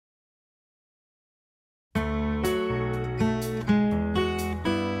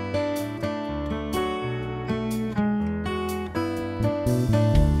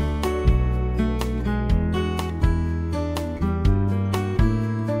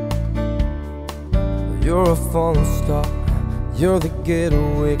You're a falling star, you're the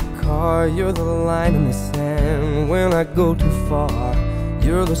getaway car, you're the line in the sand when I go too far.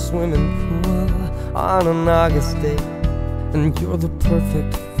 You're the swimming pool on an August day, and you're the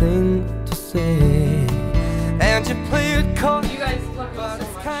perfect thing to say. And you play it cold, You guys look but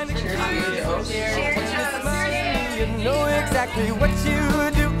it's kinda cute. Cheers. You know exactly what you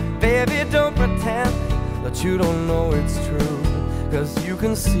do. Baby, don't pretend that you don't know it's true, 'cause you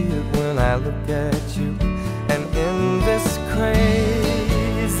can see it when I look at you. And in this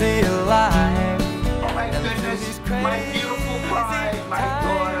crazy life, My goodness, my beautiful bride, my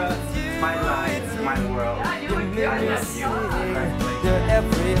daughter, my life, my world. I love you. You're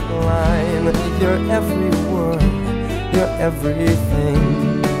every line, you're every word, you're everything.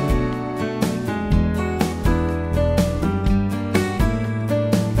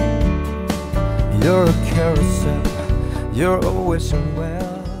 You're a carousel, you're a wishing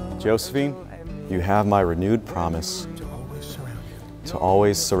well. Josephine, you have my renewed promise to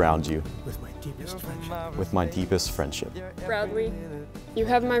always surround you with my deepest friendship. Bradley, you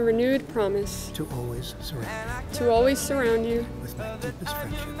have my renewed promise to always surround you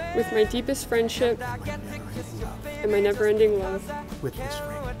with my deepest friendship and my never-ending love.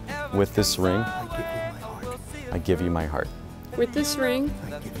 With this ring, I give you my heart. With this ring,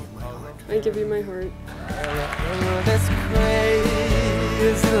 I give you my heart. This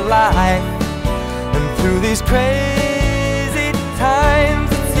crazy life, and through these crazy times,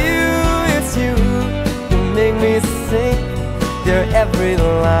 it's you, you make me sing. You're every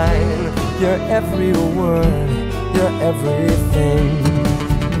line, you're every word, you're everything.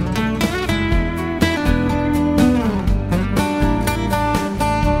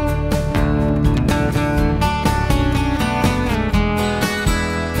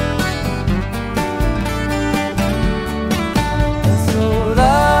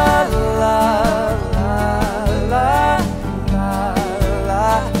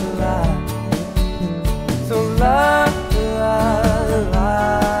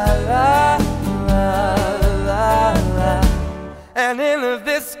 And in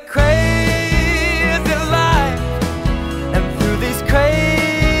this crazy life, and through these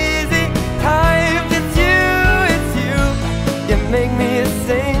crazy times, it's you, you make me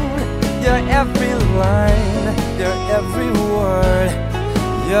sing. You're every line, you're every word,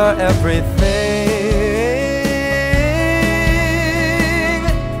 you're everything,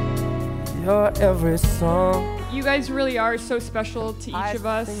 you're every song. You guys really are so special to each of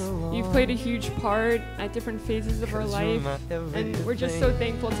us. You've played a huge part at different phases of our life, and we're just so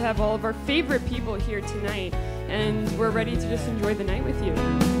thankful to have all of our favorite people here tonight, and we're ready to just enjoy the night with you.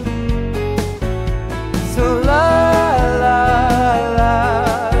 So la la la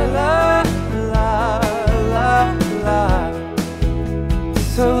la la la la.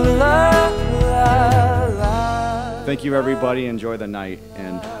 So la la la. Thank you, everybody. Enjoy the night,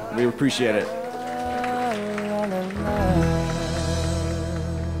 and we appreciate it.